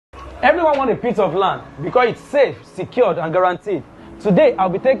Everyone wants a piece of land because it's safe, secured, and guaranteed. Today, I'll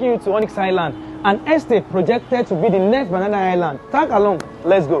be taking you to Onyx Island, an estate projected to be the next banana island. Tag along,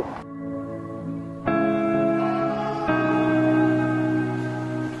 let's go.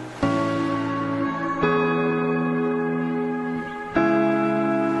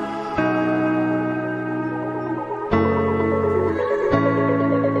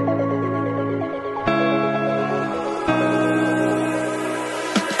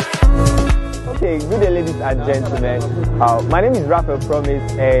 Okay, good day, ladies and gentlemen. My name is Raphael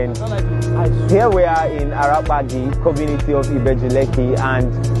Promise, and here we are in Arabagi, community of Ibeju Lekki,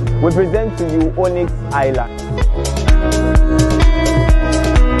 and we present to you Onyx Island.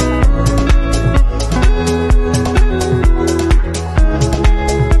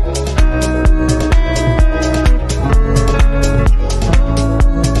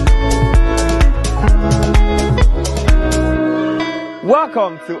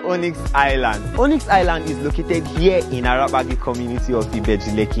 Welcome to Onyx Island. Onyx Island is located here in Arabagi community of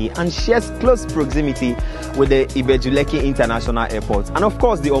Ibeju Lekki and shares close proximity with the Ibeju Lekki International Airport and of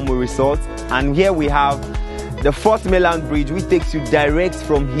course the Omo Resort. And here we have the fourth Mainland Bridge, which takes you direct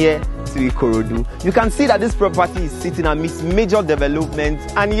from here to Ikorodu. You can see that this property is sitting amidst major development,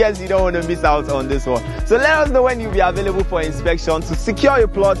 and yes, you don't want to miss out on this one. So let us know when you'll be available for inspection to secure your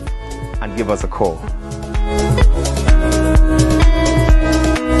plot and give us a call.